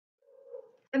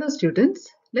Hello students,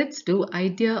 let's do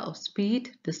idea of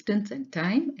speed, distance and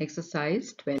time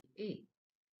exercise 12a.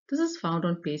 This is found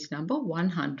on page number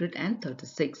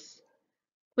 136.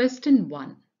 Question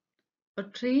 1. A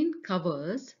train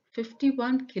covers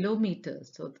 51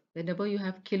 kilometers. So whenever you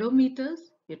have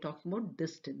kilometers, we're talking about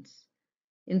distance.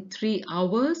 In 3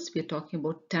 hours, we're talking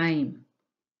about time.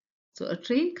 So a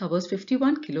train covers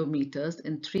 51 kilometers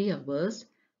in 3 hours.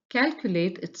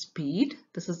 Calculate its speed.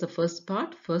 This is the first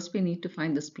part. First, we need to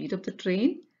find the speed of the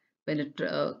train when it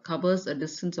covers a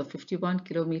distance of 51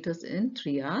 kilometers in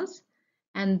 3 hours.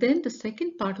 And then the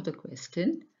second part of the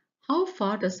question, how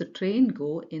far does the train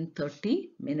go in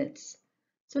 30 minutes?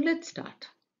 So let's start.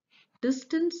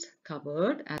 Distance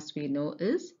covered, as we know,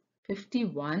 is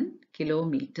 51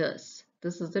 kilometers.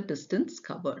 This is the distance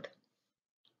covered.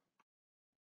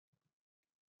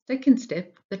 Second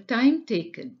step, the time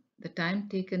taken. The time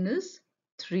taken is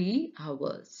 3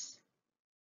 hours.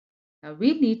 Now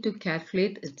we need to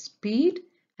calculate its speed,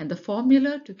 and the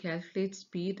formula to calculate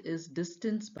speed is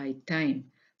distance by time.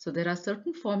 So there are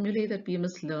certain formulae that we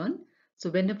must learn.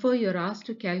 So whenever you're asked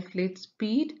to calculate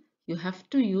speed, you have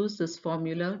to use this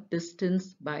formula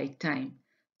distance by time.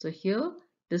 So here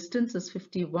distance is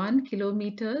 51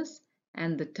 kilometers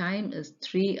and the time is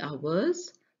 3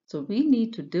 hours. So we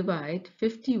need to divide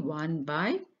 51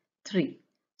 by 3.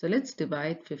 So let's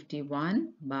divide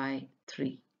 51 by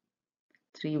 3.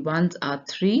 3 ones are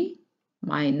 3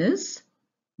 minus,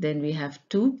 then we have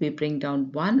 2, we bring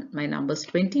down 1, my number is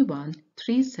 21,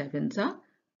 3 sevens are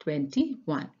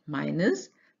 21 minus,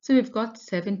 so we've got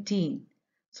 17.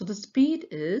 So the speed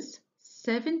is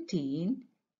 17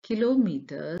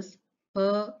 kilometers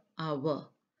per hour.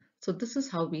 So this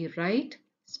is how we write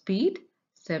speed,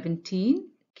 17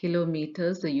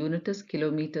 kilometers, the unit is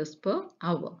kilometers per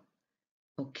hour.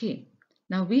 Okay,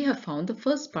 now we have found the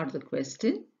first part of the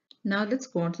question. Now let's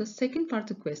go on to the second part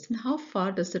of the question. How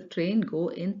far does the train go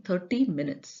in 30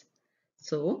 minutes?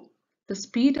 So the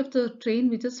speed of the train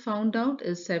we just found out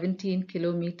is 17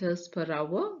 kilometers per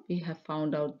hour. We have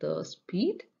found out the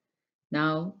speed.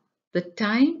 Now the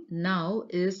time now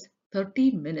is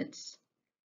 30 minutes.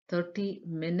 30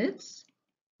 minutes.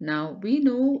 Now we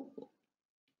know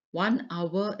 1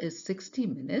 hour is 60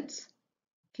 minutes.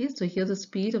 Okay, so here the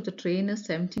speed of the train is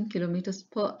 17 kilometers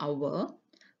per hour.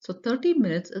 So 30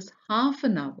 minutes is half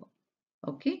an hour.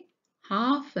 Okay,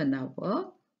 half an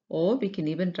hour, or we can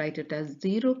even write it as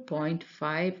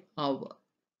 0.5 hour.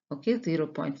 Okay,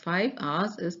 0.5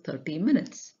 hours is 30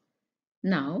 minutes.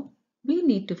 Now we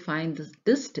need to find this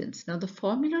distance. Now the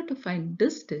formula to find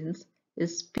distance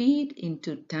is speed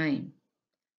into time.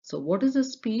 So what is the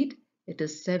speed? It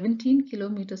is 17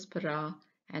 kilometers per hour.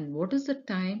 And what is the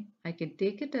time? I can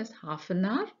take it as half an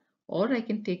hour or I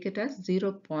can take it as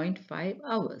 0.5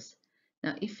 hours.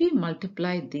 Now if we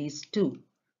multiply these two,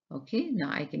 okay, now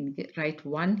I can write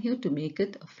 1 here to make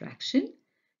it a fraction.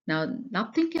 Now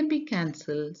nothing can be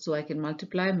cancelled, so I can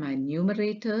multiply my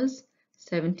numerators.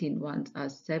 17 ones are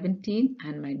 17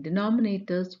 and my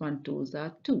denominators 1 twos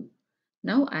are 2.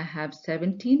 Now I have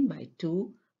 17 by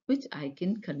 2, which I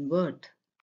can convert.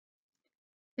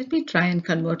 Let me try and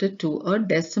convert it to a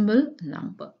decimal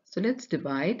number. So let's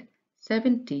divide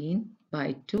 17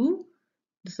 by 2.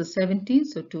 This is 17,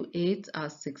 so 2 8s are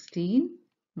 16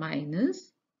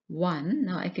 minus 1.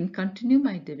 Now I can continue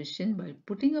my division by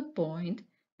putting a point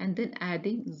and then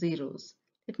adding zeros.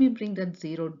 Let me bring that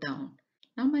 0 down.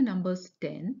 Now my number is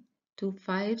 10. 2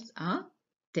 5s are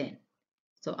 10.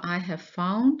 So I have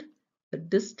found the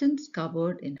distance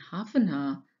covered in half an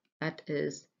hour, that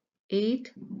is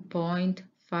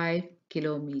 8.5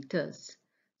 kilometers.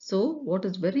 So what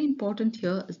is very important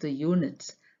here is the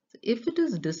units. So if it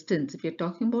is distance, if you're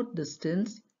talking about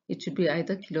distance, it should be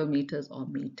either kilometers or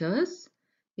meters.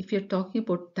 If you're talking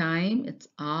about time, it's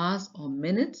hours or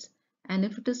minutes. And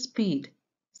if it is speed,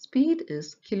 speed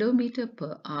is kilometer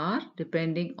per hour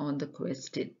depending on the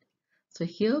question. So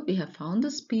here we have found the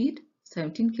speed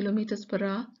 17 kilometers per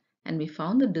hour and we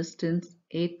found the distance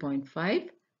 8.5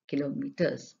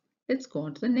 kilometers. Let's go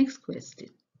on to the next question.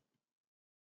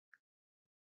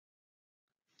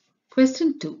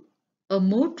 Question 2. A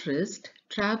motorist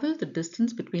traveled the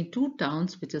distance between two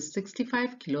towns, which is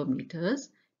 65 kilometers,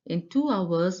 in 2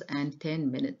 hours and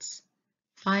 10 minutes.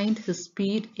 Find his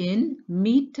speed in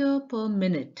meter per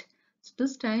minute. So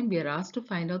this time we are asked to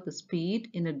find out the speed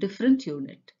in a different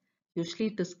unit. Usually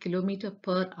it is kilometer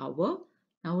per hour.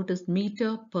 Now it is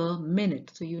meter per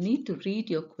minute. So you need to read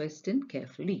your question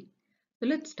carefully. So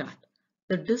let's start.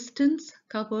 The distance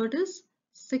covered is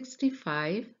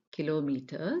 65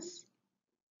 kilometers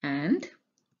and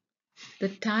the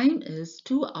time is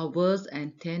 2 hours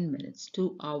and 10 minutes.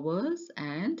 2 hours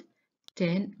and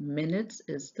 10 minutes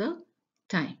is the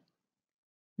time.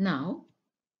 Now,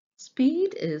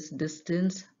 speed is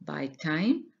distance by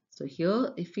time. So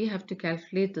here, if we have to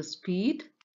calculate the speed,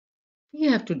 we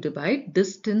have to divide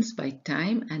distance by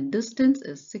time, and distance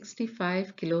is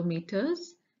 65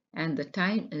 kilometers and the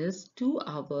time is 2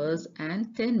 hours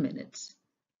and 10 minutes.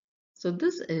 So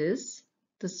this is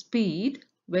the speed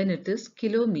when it is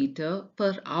kilometer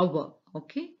per hour.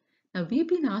 Okay. Now we've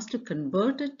been asked to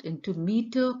convert it into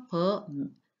meter per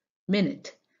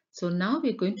minute. So now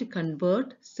we're going to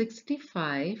convert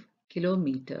 65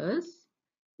 kilometers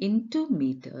into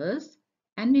meters,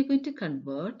 and we're going to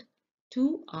convert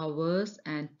 2 hours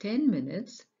and 10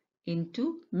 minutes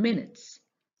into minutes.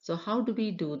 So how do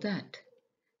we do that?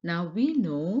 Now we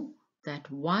know that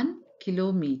 1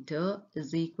 kilometer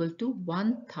is equal to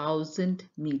 1000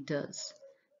 meters.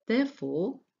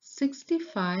 Therefore,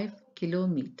 65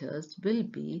 kilometers will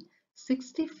be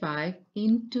 65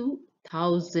 into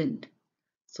 1000.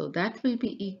 So that will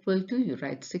be equal to, you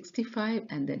write 65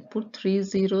 and then put 3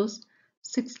 zeros,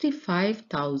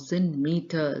 65,000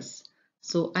 meters.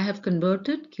 So I have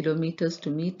converted kilometers to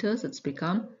meters. It's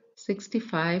become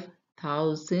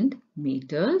 65,000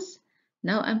 meters.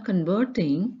 Now I'm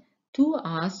converting 2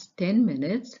 hours 10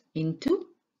 minutes into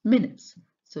minutes.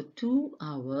 So 2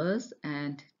 hours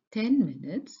and 10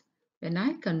 minutes. When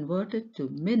I convert it to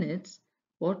minutes,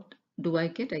 what do I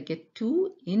get? I get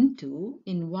 2 into,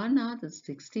 in 1 hour that's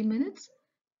 60 minutes,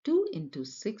 2 into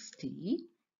 60.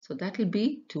 So that will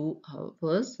be 2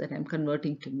 hours that I'm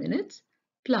converting to minutes,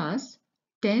 plus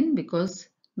 10, because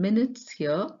minutes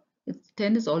here,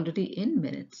 10 is already in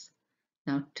minutes.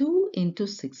 Now 2 into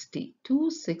 60, 2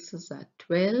 6s are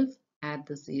 12, add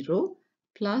the 0,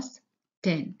 plus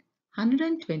 10.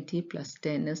 120 plus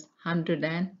 10 is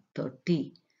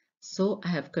 130. So I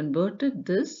have converted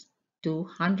this to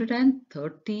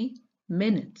 130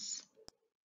 minutes.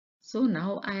 So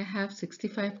now I have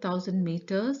 65,000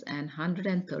 meters and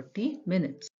 130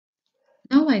 minutes.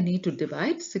 Now I need to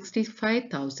divide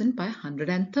 65,000 by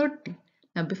 130.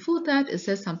 Now before that, is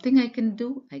there something I can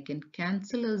do? I can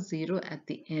cancel a 0 at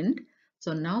the end.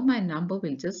 So now my number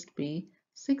will just be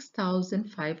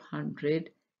 6,500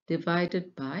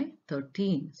 divided by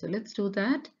 13. So let's do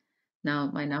that. Now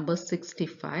my number is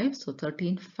 65. So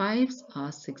 13 5s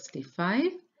are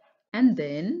 65. And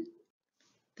then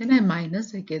I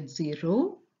minus, I get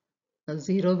 0. A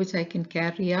 0 which I can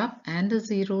carry up, and a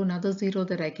 0, another 0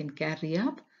 that I can carry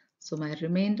up. So my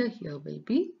remainder here will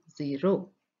be 0.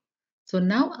 So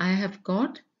now I have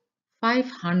got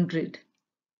 500.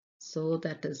 So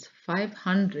that is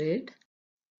 500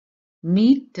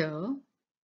 meter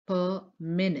per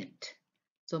minute.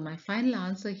 So my final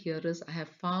answer here is I have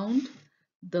found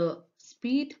the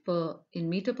speed in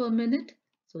meter per minute.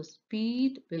 So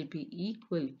speed will be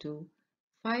equal to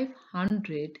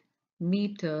 500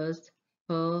 meters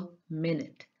per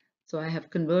minute. So I have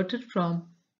converted from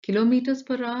kilometers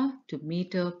per hour to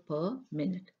meter per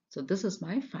minute. So this is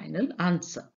my final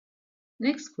answer.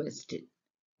 Next question.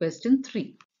 Question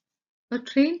 3. A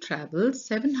train travels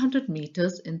 700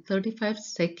 meters in 35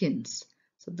 seconds.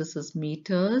 So this is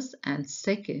meters and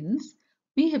seconds.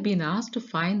 We have been asked to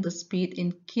find the speed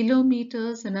in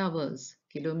kilometers and hours,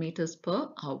 kilometers per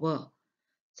hour.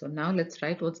 So now let's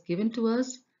write what's given to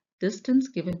us. Distance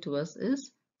given to us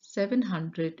is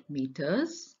 700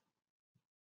 meters.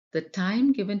 The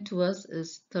time given to us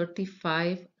is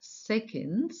 35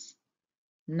 seconds.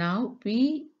 Now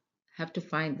we have to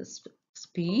find the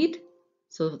speed.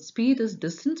 So speed is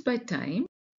distance by time.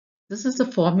 This is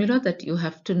the formula that you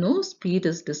have to know. Speed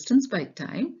is distance by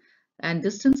time, and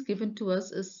distance given to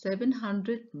us is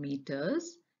 700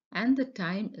 meters and the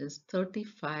time is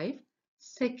 35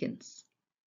 seconds.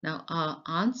 Now our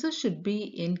answer should be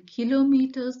in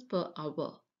kilometers per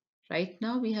hour. Right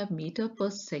now we have meter per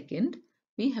second.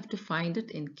 We have to find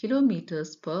it in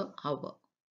kilometers per hour.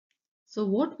 So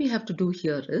what we have to do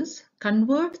here is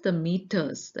convert the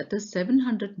meters, that is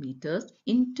 700 meters,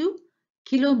 into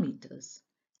kilometers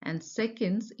and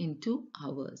seconds into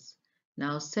hours.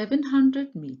 Now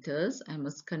 700 meters, I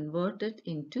must convert it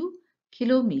into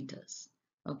kilometers.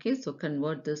 Okay, so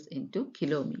convert this into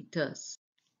kilometers.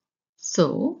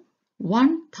 So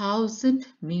 1000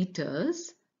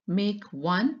 meters make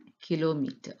 1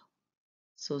 kilometer.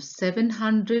 So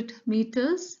 700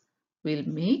 meters will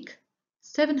make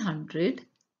 700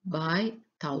 by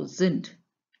 1000.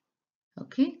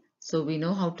 Okay, so we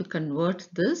know how to convert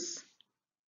this.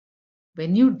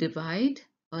 When you divide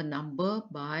a number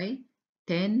by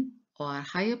 10 or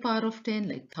higher power of 10,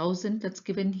 like 1000 that's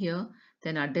given here,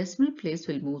 then our decimal place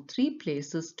will move 3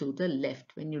 places to the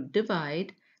left. When you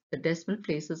divide, the decimal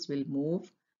places will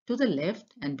move to the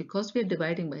left, and because we are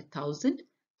dividing by 1000,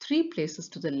 3 places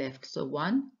to the left. So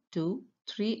 1, 2,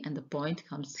 3, and the point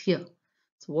comes here.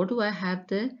 So what do I have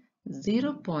there?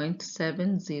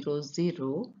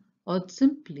 0.700, or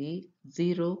simply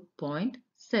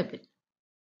 0.7.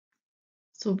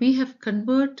 So we have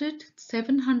converted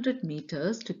 700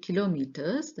 meters to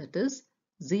kilometers, that is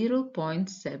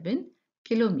 0.7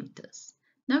 kilometers.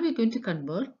 Now we're going to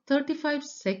convert 35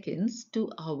 seconds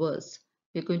to hours.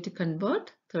 We're going to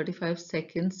convert 35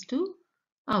 seconds to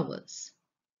hours.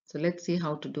 So let's see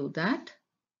how to do that.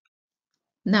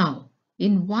 Now,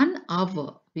 in 1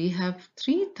 hour, we have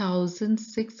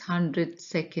 3600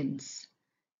 seconds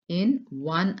in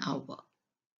 1 hour.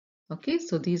 Okay,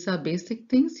 so these are basic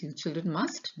things you children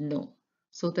must know.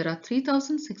 So there are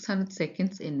 3600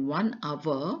 seconds in 1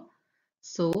 hour.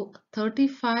 So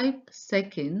 35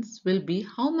 seconds will be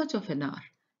how much of an hour?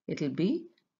 It will be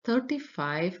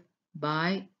 35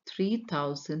 by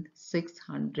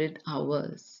 3600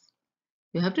 hours.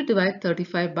 You have to divide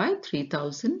 35 by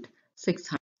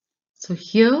 3600. So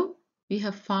here we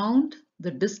have found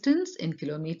the distance in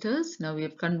kilometers. Now we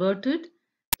have converted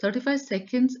 35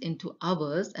 seconds into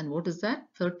hours, and what is that?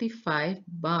 35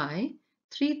 by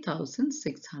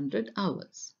 3600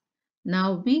 hours.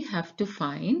 Now we have to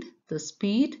find the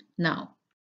speed now.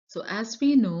 So as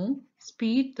we know,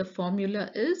 speed, the formula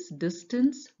is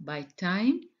distance by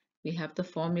time. We have the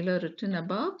formula written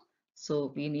above,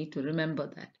 so we need to remember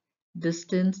that.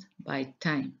 Distance by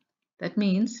time. That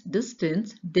means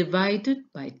distance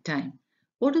divided by time.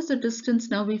 What is the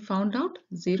distance now we found out?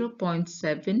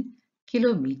 0.7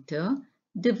 kilometer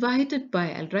divided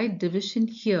by, I'll write division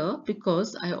here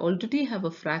because I already have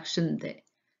a fraction there.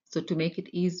 So to make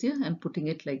it easier, I'm putting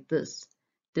it like this.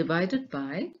 Divided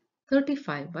by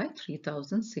 35 by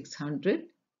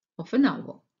 3600 of an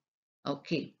hour.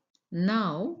 Okay,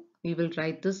 now we will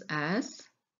write this as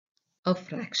a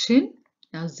fraction.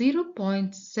 Now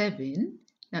 0.7,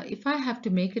 now if I have to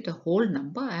make it a whole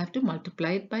number, I have to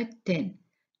multiply it by 10.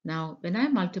 Now when I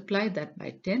multiply that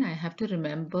by 10, I have to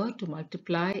remember to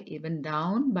multiply even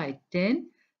down by 10.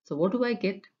 So what do I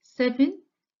get? 7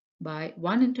 by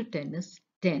 1 into 10 is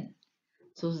 10.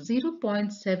 So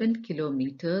 0.7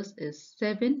 kilometers is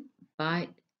 7 by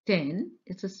 10.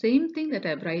 It's the same thing that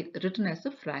I've written as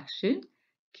a fraction,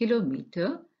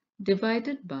 kilometer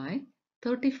divided by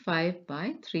 35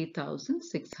 by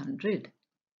 3600.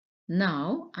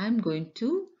 Now I'm going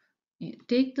to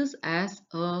take this as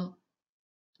a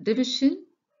division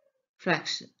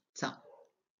fraction sum.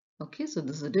 Okay, so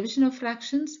this is a division of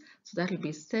fractions. So that will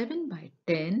be 7 by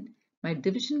 10. My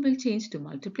division will change to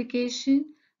multiplication.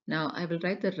 Now I will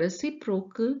write the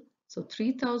reciprocal. So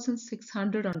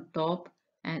 3600 on top,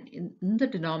 and in the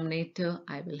denominator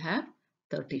I will have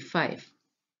 35.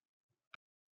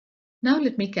 Now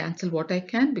let me cancel what I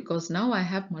can, because now I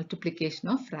have multiplication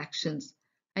of fractions.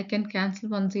 I can cancel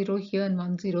 1 0 here and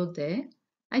 1 0 there.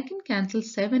 I can cancel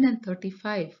 7 and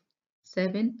 35.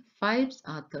 7 5s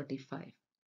are 35.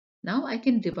 Now I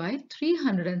can divide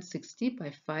 360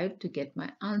 by 5 to get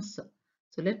my answer.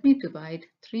 So let me divide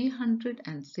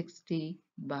 360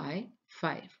 by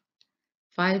 5.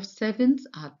 5 sevens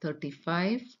are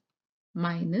 35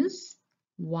 minus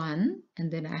 1,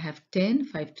 and then I have 10.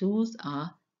 5 twos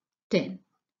are 10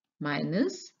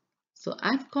 minus. So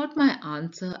I've got my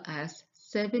answer as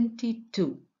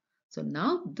 72. So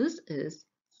now this is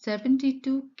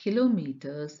 72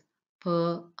 kilometers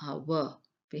per hour.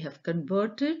 We have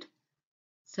converted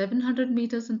 700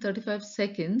 meters in 35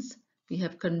 seconds. We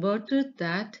have converted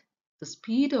that, the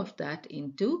speed of that,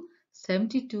 into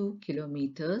 72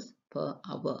 kilometers per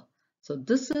hour. So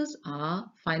this is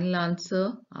our final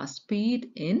answer, our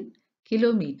speed in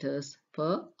kilometers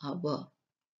per hour.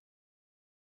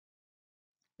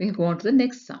 We'll go on to the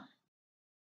next sum.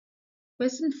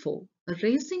 Question 4. A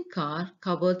racing car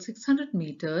covered 600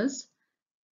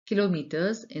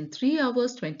 kilometers in 3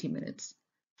 hours 20 minutes.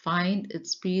 Find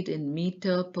its speed in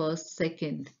meter per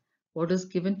second. What is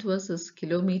given to us is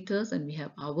kilometers and we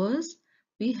have hours.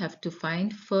 We have to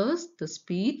find first the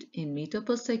speed in meter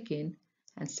per second,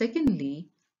 and secondly,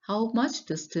 how much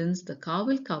distance the car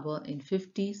will cover in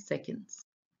 50 seconds.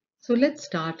 So let's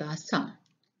start our sum.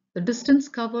 The distance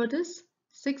covered is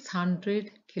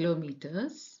 600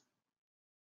 kilometers.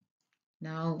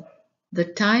 Now the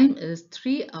time is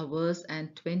 3 hours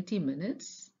and 20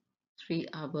 minutes. 3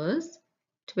 hours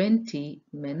 20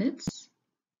 minutes.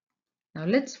 Now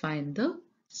let's find the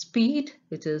speed,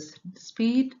 which is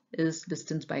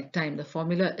distance by time. The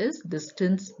formula is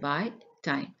distance by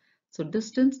time. So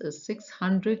distance is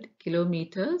 600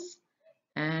 kilometers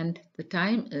and the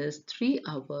time is 3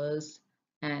 hours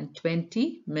and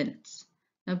 20 minutes.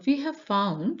 Now we have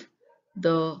found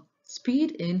the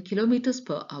speed in kilometers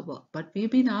per hour, but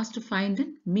we've been asked to find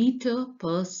in meter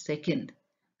per second.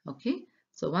 Okay,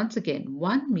 so once again,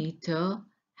 1 meter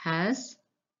has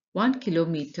 1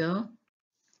 kilometer.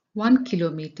 1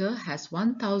 kilometer has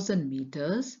 1000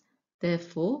 meters.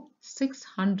 Therefore,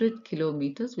 600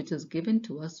 kilometers, which is given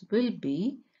to us, will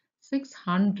be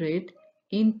 600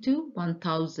 into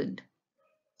 1000.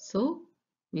 So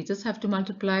we just have to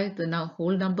multiply the now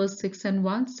whole numbers 6 and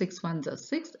 1. 6 ones are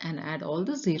 6 and add all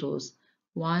the zeros.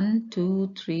 1,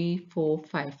 2, 3, 4,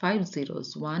 5. 5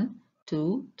 zeros. 1,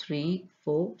 2, 3,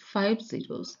 4, 5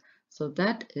 zeros. So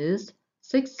that is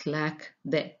 6 lakh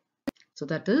there. So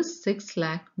that is 6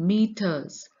 lakh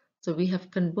meters. So we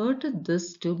have converted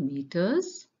this to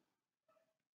meters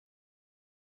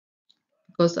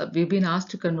because we've been asked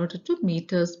to convert it to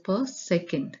meters per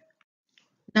second.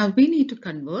 Now we need to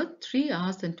convert 3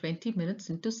 hours and 20 minutes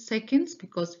into seconds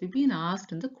because we've been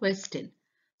asked in the question.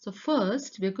 So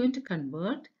first we're going to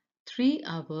convert 3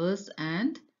 hours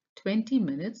and 20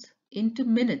 minutes into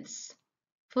minutes.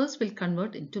 First we'll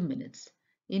convert into minutes.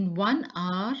 In 1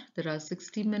 hour there are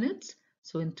 60 minutes.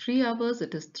 So in 3 hours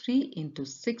it is 3 into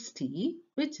 60,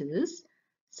 which is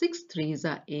 6 threes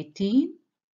are 18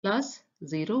 plus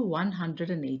 0,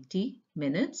 180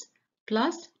 minutes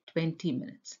plus 20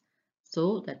 minutes.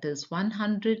 So that is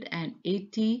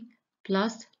 180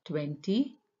 plus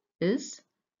 20 is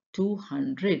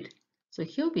 200. So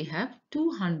here we have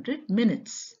 200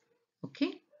 minutes.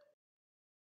 Okay.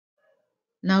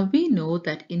 Now we know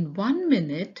that in 1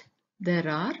 minute there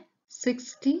are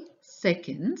 60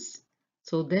 seconds.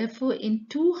 So therefore in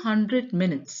 200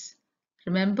 minutes,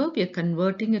 remember we are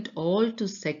converting it all to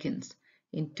seconds.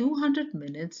 In 200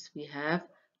 minutes we have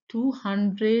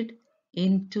 200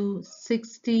 into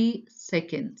 60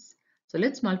 seconds. So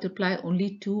let's multiply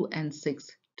only 2 and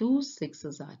 6. 2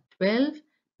 6s are 12.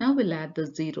 Now we'll add the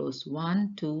zeros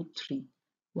 1, 2, 3.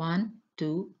 1,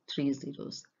 2, 3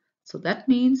 zeros. So that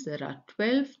means there are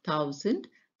 12,000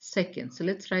 seconds. So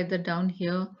let's write that down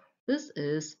here. This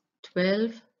is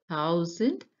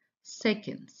 12,000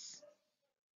 seconds.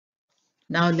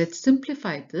 Now let's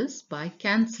simplify this by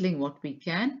cancelling what we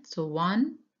can. So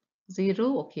 1,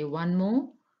 0, okay, one more.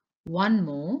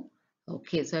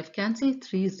 Okay, so I've cancelled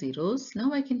 3 zeros.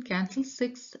 Now I can cancel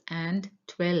 6 and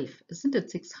 12. Isn't it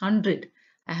 600?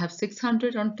 I have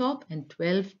 600 on top and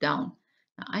 12 down.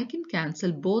 Now I can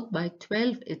cancel both by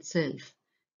 12 itself.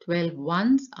 12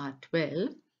 ones are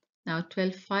 12. Now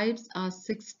 12 fives are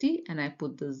 60 and I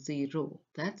put the 0.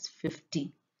 That's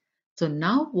 50. So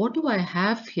now what do I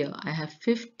have here? I have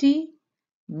 50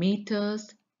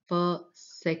 meters per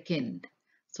second.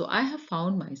 So I have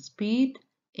found my speed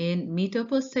in meter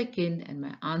per second and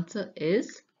my answer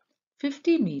is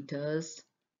 50 meters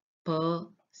per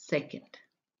second.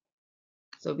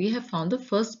 So we have found the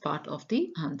first part of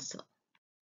the answer.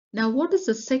 Now what is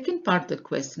the second part of the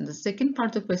question? The second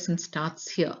part of the question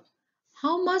starts here.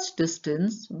 How much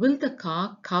distance will the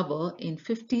car cover in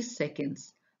 50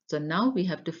 seconds? So now we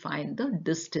have to find the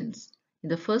distance. In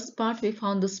the first part we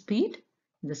found the speed.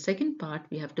 In the second part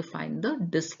we have to find the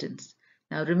distance.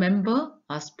 Now remember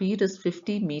our speed is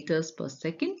 50 meters per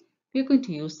second. We are going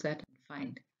to use that and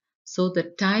find. So the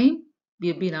time we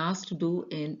have been asked to do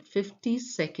in 50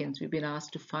 seconds. We've been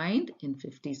asked to find in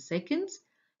 50 seconds.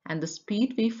 And the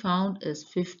speed we found is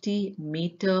 50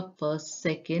 meter per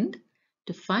second.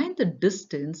 To find the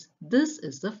distance, this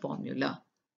is the formula.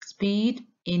 Speed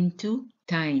into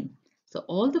time. So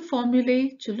all the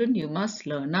formulae, children, you must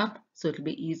learn up so it will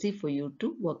be easy for you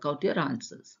to work out your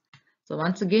answers. So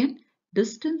once again,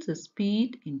 distance is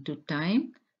speed into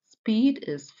time. Speed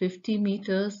is 50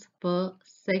 meters per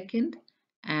second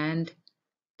and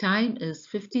time is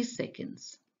 50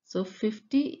 seconds. So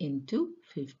 50 into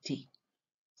 50.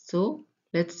 So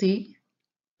let's see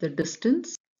the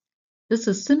distance. This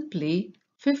is simply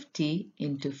 50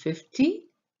 into 50.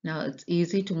 Now it's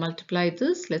easy to multiply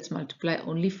this. Let's multiply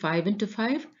only 5 into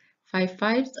 5. 5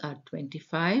 fives are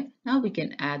 25. Now we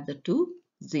can add the two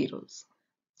zeros.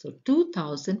 So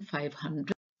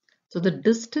 2,500. So the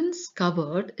distance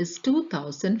covered is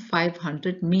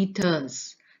 2,500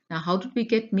 meters. Now how did we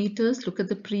get meters? Look at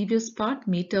the previous part,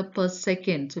 meter per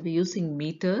second. So we're using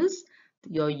meters.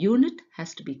 Your unit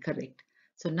has to be correct.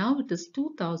 So now it is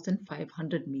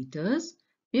 2,500 meters.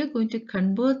 We are going to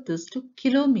convert this to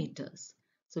kilometers.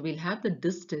 So we'll have the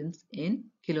distance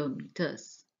in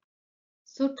kilometers.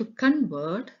 So to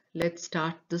convert, let's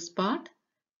start this part.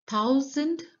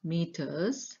 1,000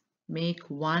 meters make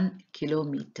 1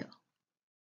 kilometer.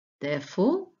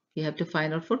 Therefore, we have to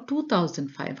find out for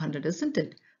 2,500, isn't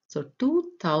it? So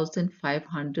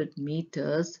 2,500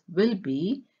 meters will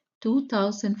be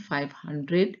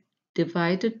 2500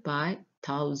 divided by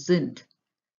 1000.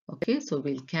 Okay, so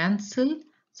we'll cancel.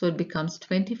 So it becomes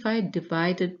 25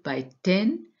 divided by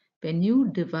 10. When you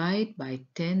divide by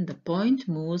 10, the point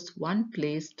moves one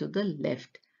place to the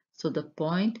left. So the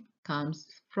point comes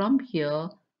from here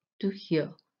to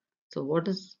here. So what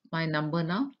is my number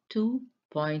now?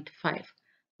 2.5.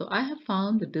 So I have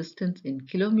found the distance in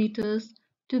kilometers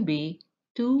to be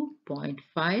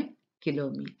 2.5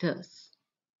 kilometers.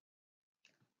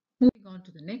 Moving on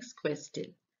to the next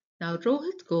question. Now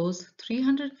Rohit goes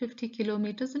 350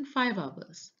 kilometers in 5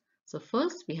 hours. So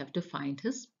first we have to find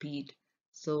his speed.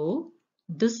 So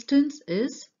distance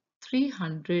is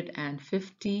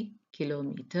 350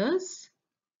 kilometers.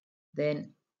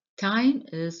 Then time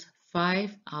is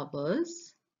 5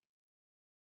 hours.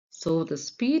 So the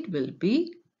speed will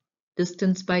be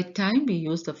distance by time. We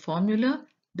use the formula.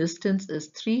 Distance is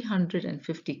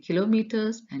 350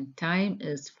 kilometers and time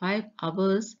is 5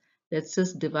 hours. Let's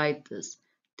just divide this.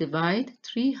 Divide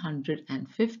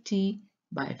 350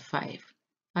 by 5.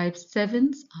 5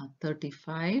 sevens are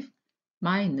 35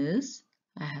 minus,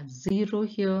 I have 0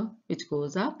 here which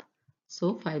goes up.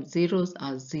 So 5 zeros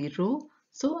are 0.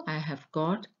 So I have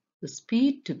got the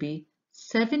speed to be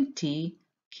 70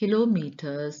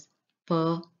 kilometers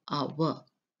per hour.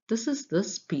 This is the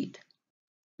speed.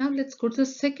 Now let's go to the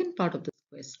second part of this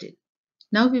question.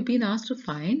 Now we've been asked to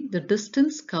find the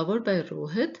distance covered by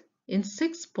Rohit in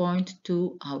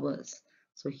 6.2 hours.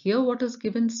 So here what is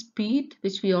given? Speed,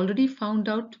 which we already found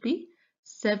out to be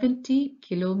 70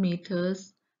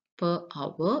 kilometers per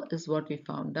hour is what we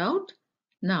found out.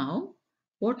 Now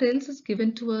what else is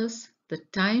given to us? The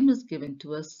time is given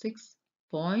to us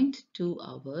 6.2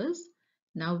 hours.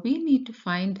 Now we need to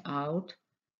find out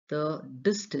the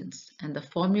distance, and the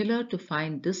formula to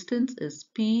find distance is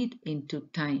speed into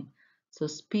time. So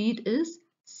speed is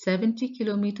 70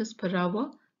 kilometers per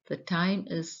hour. The time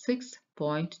is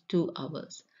 6.2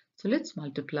 hours. So let's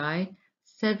multiply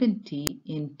 70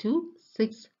 into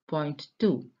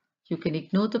 6.2. You can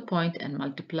ignore the point and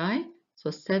multiply.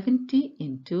 So 70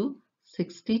 into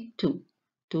 62.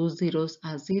 2 zeros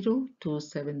are 0, 2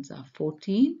 sevens are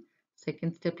 14.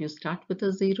 Second step, you start with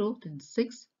a 0, then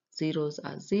 6 zeros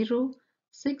are 0,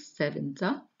 6 sevens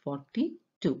are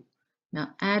 42.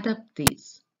 Now add up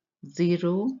these.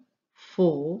 0,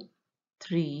 4,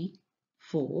 3,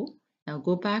 4. Now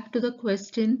go back to the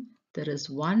question. There is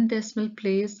one decimal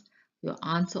place. Your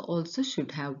answer also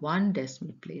should have one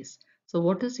decimal place. So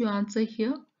what is your answer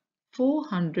here?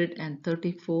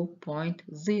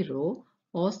 434.0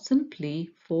 or simply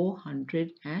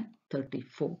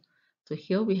 434. So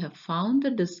here we have found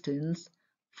the distance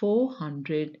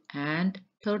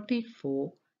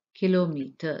 434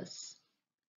 kilometers.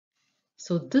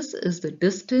 So this is the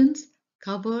distance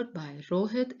covered by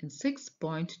Rohit in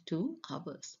 6.2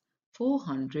 hours,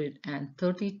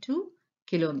 432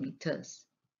 kilometers.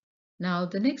 Now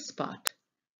the next part,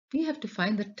 we have to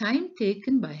find the time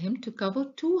taken by him to cover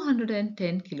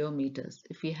 210 kilometers.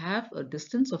 If we have a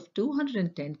distance of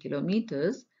 210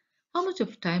 kilometers, how much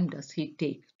of time does he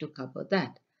take to cover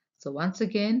that? So once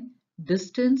again,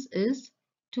 distance is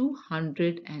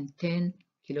 210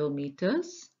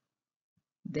 kilometers.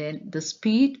 Then the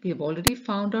speed, we have already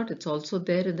found out, it's also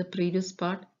there in the previous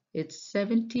part. It's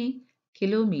 70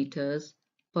 kilometers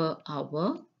per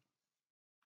hour.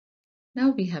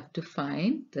 Now we have to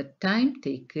find the time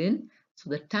taken. So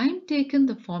the time taken,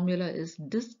 the formula is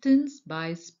distance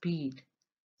by speed.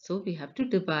 So we have to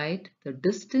divide the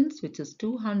distance, which is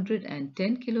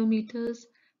 210 kilometers,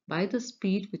 by the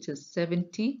speed, which is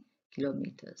 70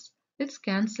 kilometers. Let's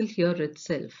cancel here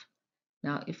itself.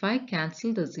 Now if I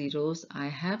cancel the zeros, I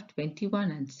have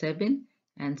 21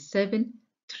 and 7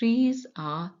 threes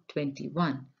are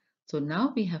 21. So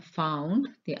now we have found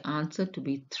the answer to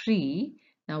be 3.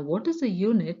 Now what is the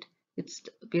unit?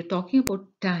 We're talking about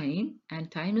time,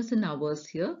 and time is in hours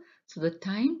here. So the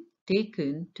time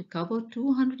taken to cover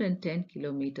 210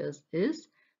 kilometers is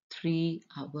 3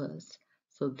 hours.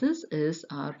 So this is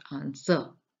our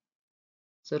answer.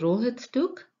 So Rohit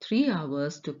took 3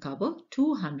 hours to cover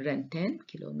 210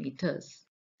 kilometers.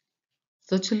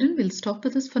 So children, we'll stop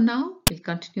with this for now. We'll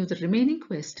continue the remaining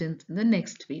questions in the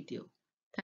next video.